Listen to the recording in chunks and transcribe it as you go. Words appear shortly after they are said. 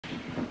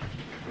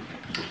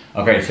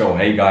Okay, so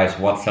hey guys,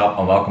 what's up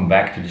and welcome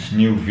back to this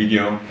new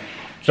video.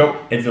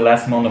 So it's the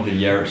last month of the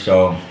year,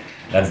 so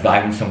let's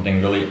dive into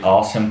something really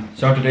awesome.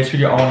 So in today's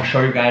video I want to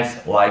show you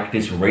guys like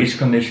this race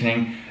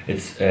conditioning.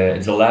 It's a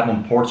lab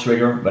on port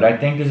trigger, but I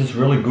think this is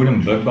really good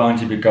in bug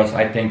bounty because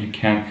I think you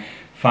can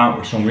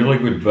find some really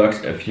good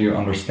bugs if you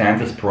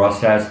understand this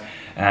process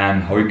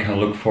and how you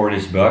can look for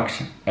these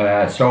bugs.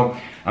 So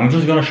I'm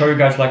just gonna show you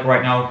guys like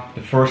right now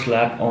the first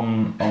lab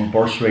on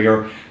port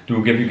trigger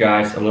to give you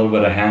guys a little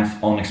bit of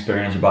hands-on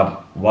experience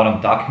about what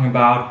I'm talking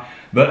about.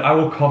 But I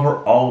will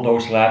cover all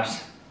those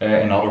labs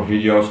in other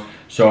videos,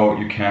 so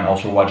you can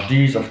also watch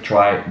these or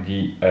try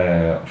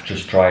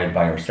just try it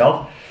by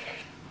yourself.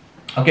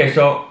 Okay,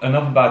 so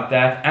enough about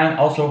that. And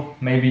also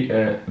maybe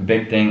a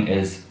big thing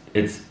is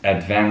it's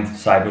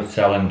advanced cyber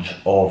challenge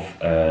of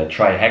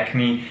Try Hack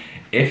Me.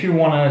 If you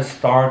want to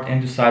start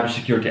into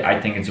cybersecurity,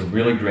 I think it's a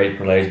really great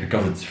place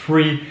because it's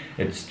free,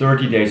 it's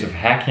 30 days of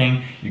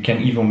hacking, you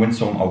can even win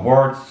some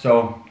awards.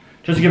 So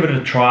just give it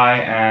a try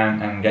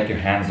and get your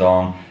hands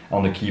on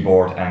the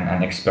keyboard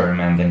and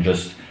experiment and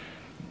just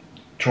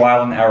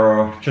trial and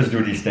error, just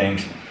do these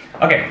things.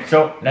 Okay,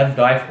 so let's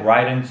dive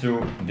right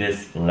into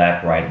this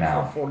lab right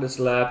now. So for this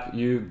lab,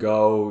 you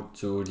go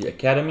to the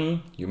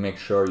academy, you make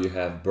sure you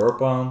have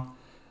burp on,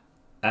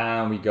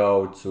 and we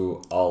go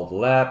to all the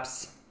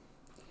labs.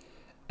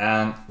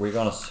 And we're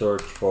gonna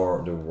search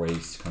for the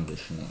race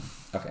conditioning.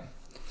 Okay,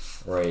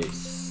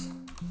 race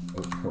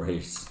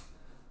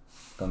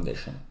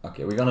condition.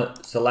 Okay, we're gonna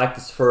select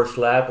this first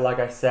lab, like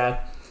I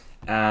said,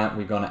 and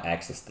we're gonna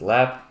access the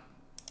lab.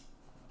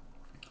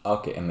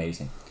 Okay,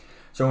 amazing.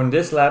 So in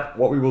this lab,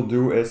 what we will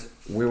do is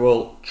we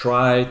will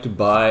try to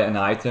buy an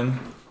item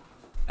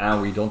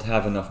and we don't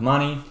have enough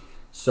money.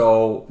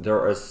 So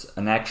there is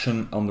an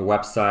action on the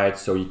website,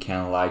 so you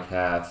can like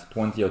have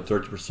 20 or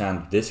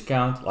 30%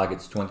 discount, like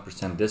it's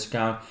 20%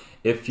 discount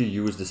if you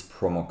use this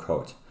promo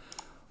code.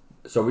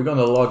 So we're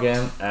gonna log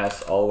in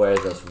as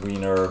always as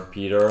Wiener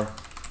Peter.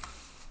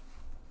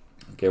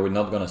 Okay, we're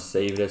not gonna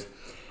save this.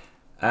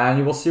 And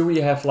you will see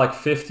we have like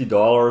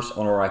 $50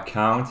 on our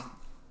account,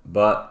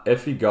 but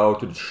if we go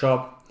to the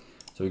shop,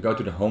 so we go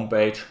to the home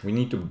page, we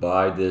need to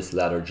buy this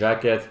leather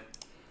jacket.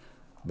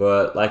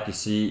 But like you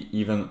see,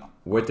 even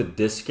with the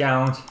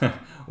discount,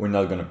 we're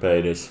not gonna pay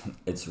this.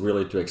 It's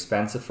really too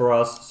expensive for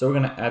us. So we're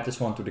gonna add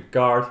this one to the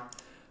cart.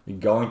 We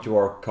go into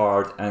our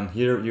cart and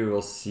here you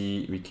will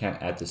see we can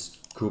add this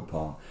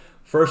coupon.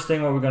 First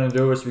thing what we're gonna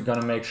do is we're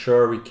gonna make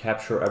sure we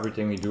capture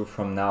everything we do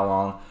from now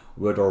on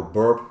with our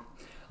burp.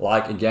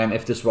 Like again,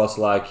 if this was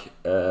like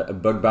a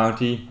bug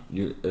bounty,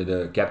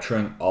 the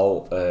capturing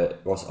all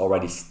was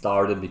already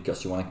started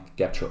because you want to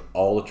capture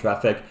all the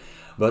traffic.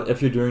 But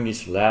if you're doing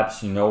these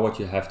labs, you know what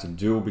you have to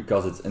do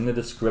because it's in the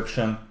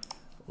description.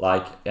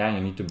 Like, yeah,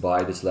 you need to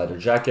buy this leather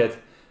jacket.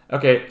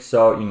 Okay,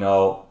 so you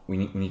know we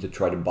need to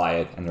try to buy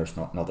it and there's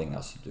nothing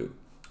else to do.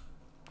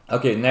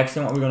 Okay, next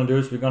thing what we're gonna do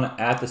is we're gonna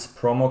add this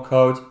promo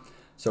code.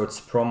 So it's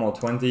promo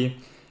 20.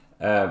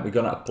 We're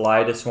gonna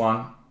apply this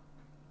one.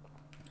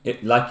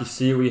 Like you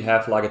see, we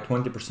have like a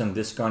 20%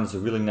 discount. It's a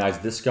really nice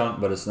discount,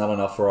 but it's not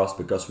enough for us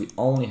because we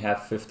only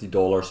have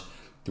 $50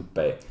 to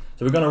pay.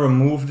 So we're gonna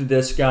remove the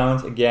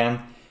discount again.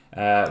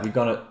 We're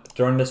gonna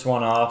turn this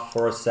one off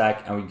for a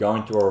sec and we go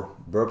into our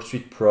Burp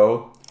Suite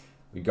Pro.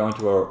 We go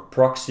into our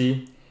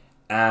proxy.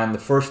 And the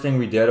first thing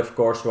we did, of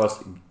course,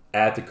 was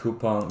add the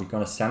coupon. We're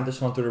gonna send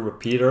this one to the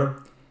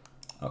repeater.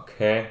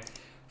 Okay.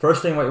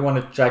 First thing what you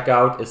wanna check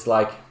out is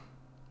like,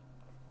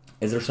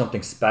 is there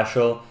something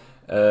special?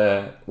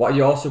 What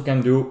you also can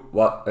do,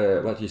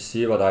 what you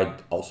see, what I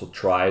also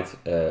tried,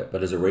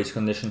 but is a race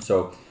condition,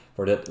 so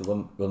for that it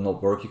will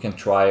not work. You can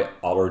try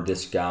other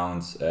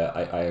discounts.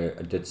 I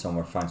did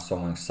find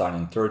someone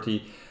signing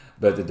 30,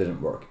 but it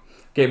didn't work.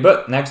 Okay,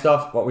 but next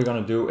off, what we're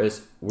gonna do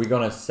is we're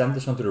gonna send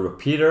this one to the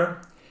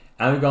repeater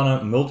and we're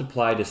gonna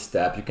multiply this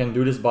step. You can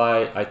do this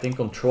by, I think,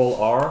 Control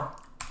R.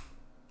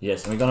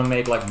 Yes, and we're gonna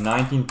make like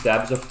 19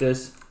 tabs of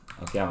this.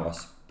 Okay, I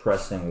was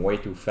pressing way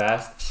too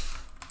fast.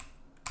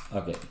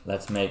 Okay,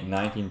 let's make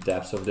 19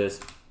 tabs of this.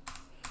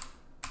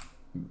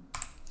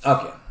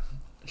 Okay,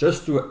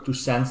 just to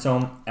send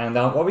some, and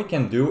then what we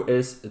can do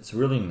is, it's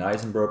really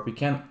nice and burp. We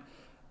can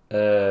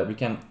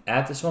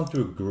add this one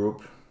to a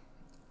group,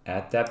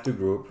 add tab to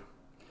group.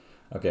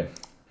 Okay,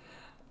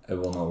 it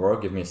will not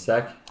work. Give me a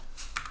sec.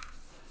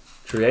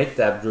 Create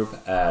tab group.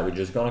 We're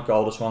just gonna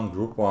call this one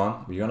group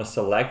 1. We're gonna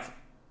select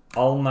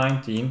all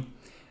 19,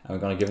 and we're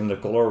gonna give them the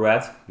color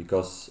red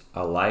because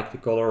I like the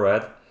color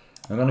red.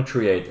 I'm gonna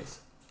create this.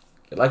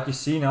 Like you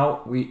see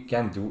now, we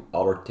can do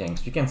other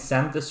things. We can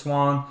send this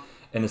one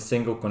in a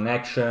single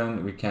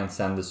connection. We can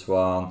send this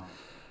one.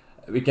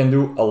 We can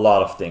do a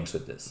lot of things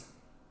with this.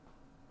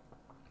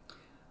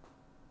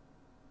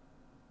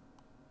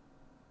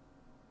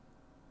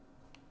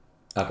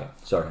 Okay,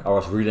 sorry, I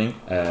was reading,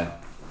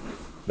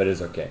 but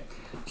it's okay.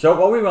 So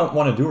what we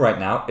want to do right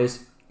now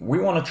is we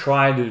want to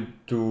try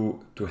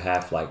to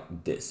have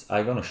like this.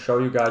 I'm gonna show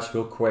you guys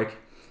real quick.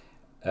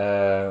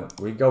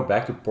 We go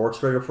back to port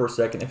trigger for a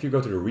second. If you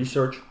go to the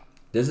research,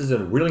 This is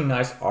a really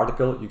nice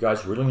article you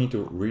guys really need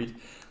to read.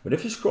 But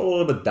if you scroll a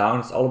little bit down,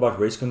 it's all about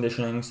race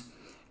conditionings.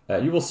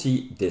 You will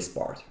see this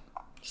part.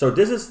 So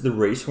this is the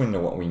race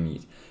window what we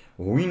need.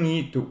 We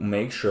need to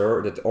make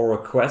sure that our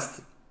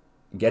request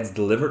gets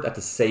delivered at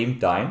the same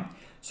time,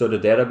 so the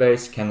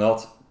database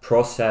cannot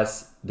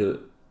process the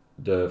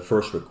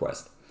first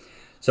request.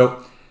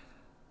 So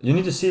you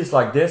need to see this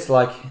like this,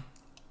 like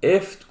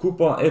if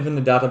in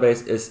the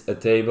database is a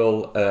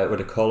table with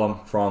a column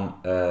from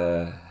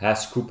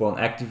has coupon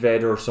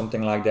activator or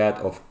something like that,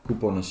 of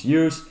coupon is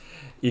used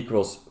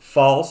equals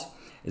false,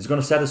 it's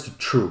going to set us to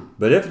true.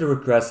 But if the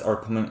requests are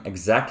coming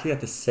exactly at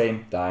the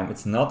same time,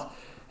 it's not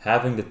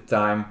having the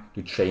time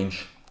to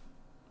change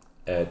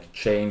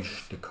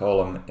the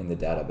column in the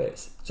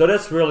database. So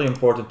that's really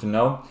important to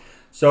know.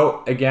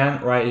 So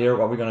again, right here,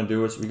 what we're going to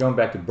do is we're going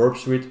back to Burp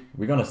Suite.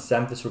 We're going to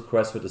send this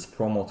request with this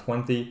promo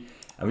 20,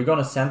 and we're going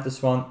to send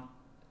this one,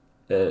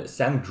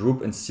 send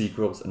group and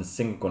sequels in a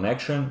single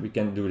connection. We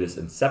can do this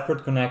in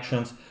separate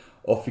connections,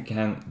 or we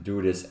can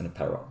do this in a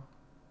parallel.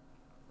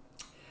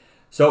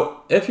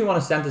 So if you want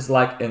to send this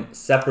like in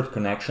separate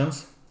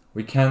connections,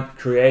 we can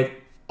create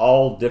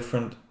all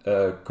different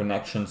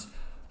connections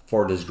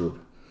for this group.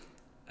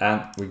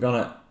 And we're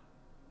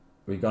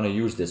gonna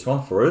use this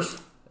one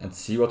first and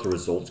see what the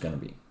result's gonna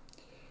be.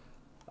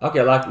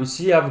 Okay, like we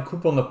see I have a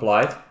coupon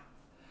applied,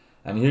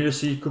 and here you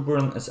see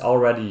coupon is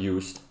already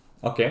used.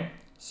 Okay,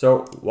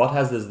 so what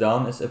has this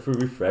done is if we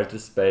refresh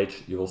this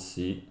page, you will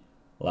see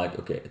like,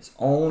 okay, it's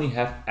only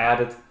have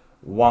added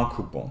one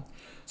coupon.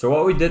 So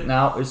what we did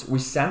now is we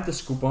sent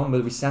this coupon,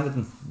 but we sent it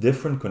in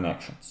different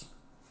connections.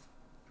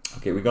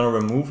 Okay, we're gonna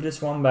remove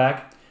this one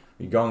back.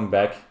 We're going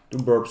back to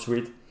Burp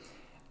Suite,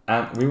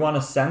 and we want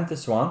to send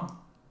this one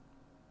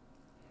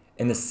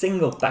in a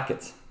single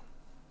packet.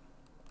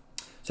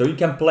 So you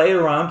can play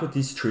around with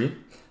these three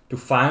to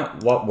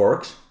find what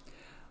works.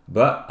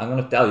 But I'm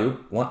gonna tell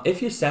you,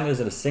 if you send this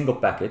in a single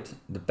packet,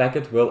 the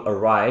packet will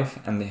arrive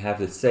and they have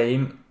the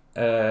same.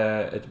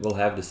 It will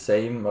have the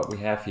same what we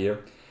have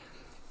here.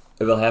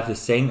 It will have the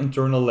same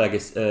internal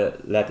latency,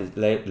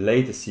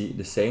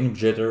 the same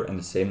jitter, and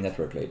the same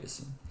network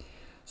latency.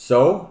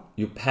 So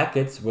your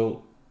packets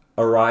will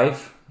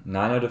arrive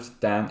 9 out of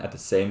 10 at the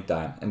same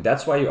time. And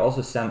that's why you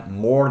also send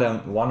more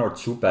than 1 or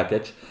 2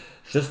 packages.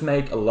 Just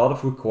make a lot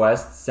of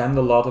requests, send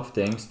a lot of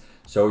things,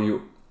 so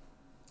you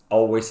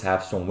always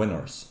have some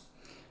winners.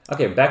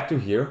 Okay, back to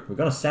here. We're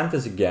gonna send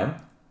this again.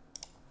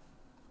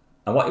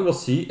 And what you will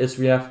see is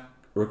we have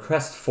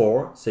request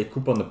 4, say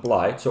coupon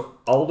applied. So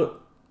all the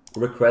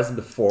requests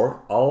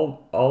before,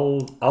 all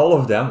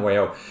of them,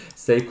 well,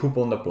 say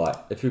coupon applied.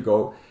 If you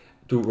go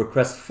to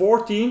request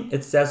 14,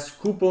 it says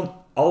coupon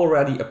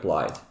already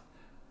applied.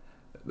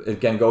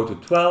 It can go to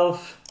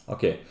 12.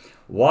 Okay,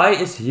 why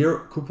is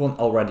here coupon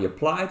already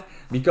applied?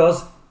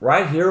 Because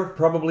right here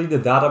probably the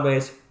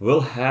database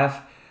will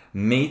have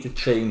made the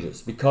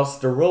changes, because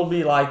there will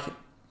be like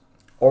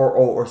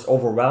or is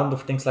overwhelmed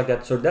of things like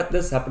that. So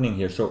that's happening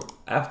here. So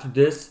after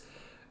this,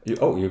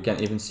 you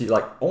can even see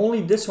like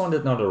only this one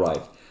did not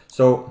arrive.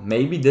 So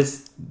maybe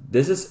this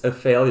is a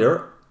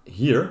failure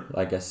here.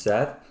 Like I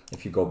said,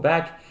 if you go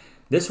back,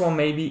 this one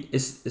maybe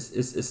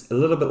is a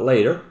little bit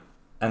later,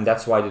 and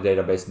that's why the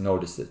database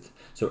noticed it.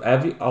 So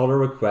every other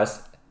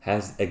request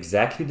has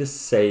exactly the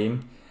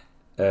same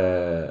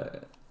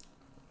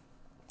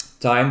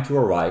time to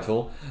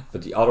arrival,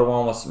 but the other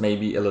one was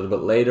maybe a little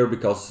bit later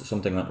because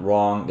something went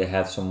wrong. They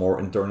have some more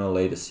internal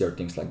latency or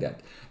things like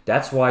that.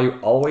 That's why you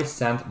always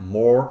send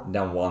more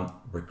than one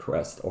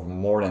request, or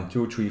more than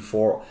 2, 3,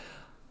 4.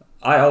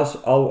 I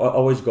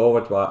always go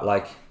with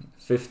like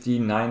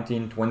 15,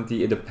 19,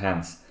 20, it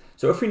depends.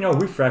 So if we now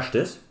refresh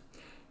this,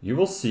 you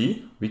will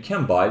see we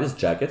can buy this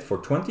jacket for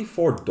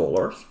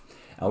 $24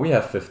 and we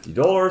have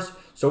 $50.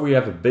 So we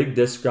have a big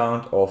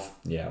discount of,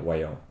 yeah,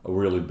 wow, a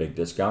really big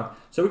discount.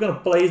 So we're gonna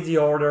place the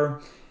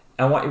order,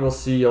 and what you will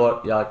see,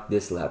 like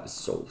this lab is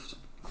solved.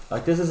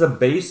 Like this is a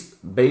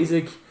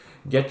basic,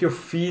 get your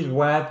feet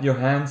wet, your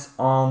hands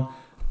on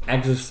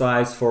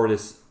exercise for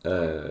this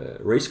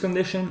race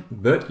condition,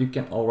 but you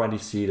can already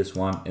see this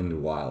one in the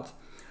wild.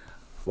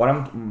 What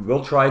I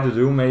will try to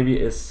do maybe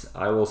is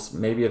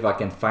maybe if I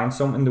can find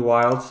some in the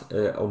wild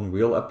on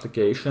real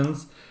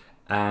applications,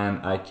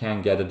 and I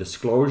can get a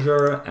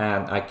disclosure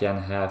and I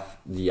can have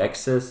the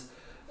access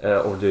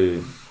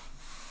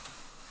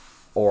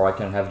or I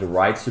can have the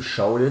rights to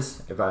show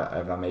this. If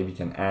I maybe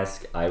can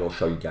ask, I will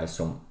show you guys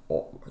some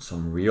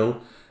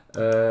real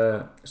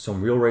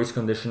race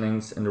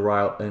conditionings in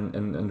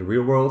the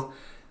real world.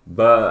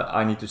 But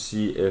I need to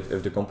see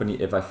if the company,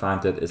 if I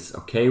find it, is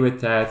okay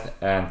with that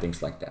and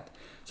things like that.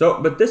 So,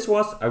 but this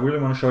was, I really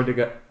want to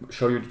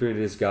show you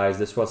this, guys.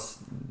 This was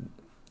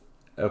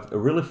a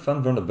really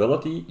fun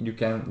vulnerability you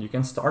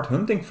can start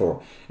hunting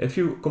for. If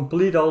you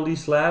complete all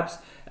these labs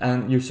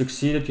and you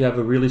succeeded, you have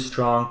a really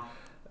strong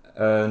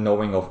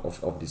knowing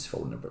of this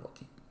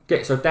vulnerability.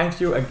 Okay, so thank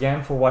you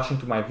again for watching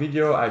to my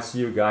video. I see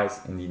you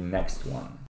guys in the next one.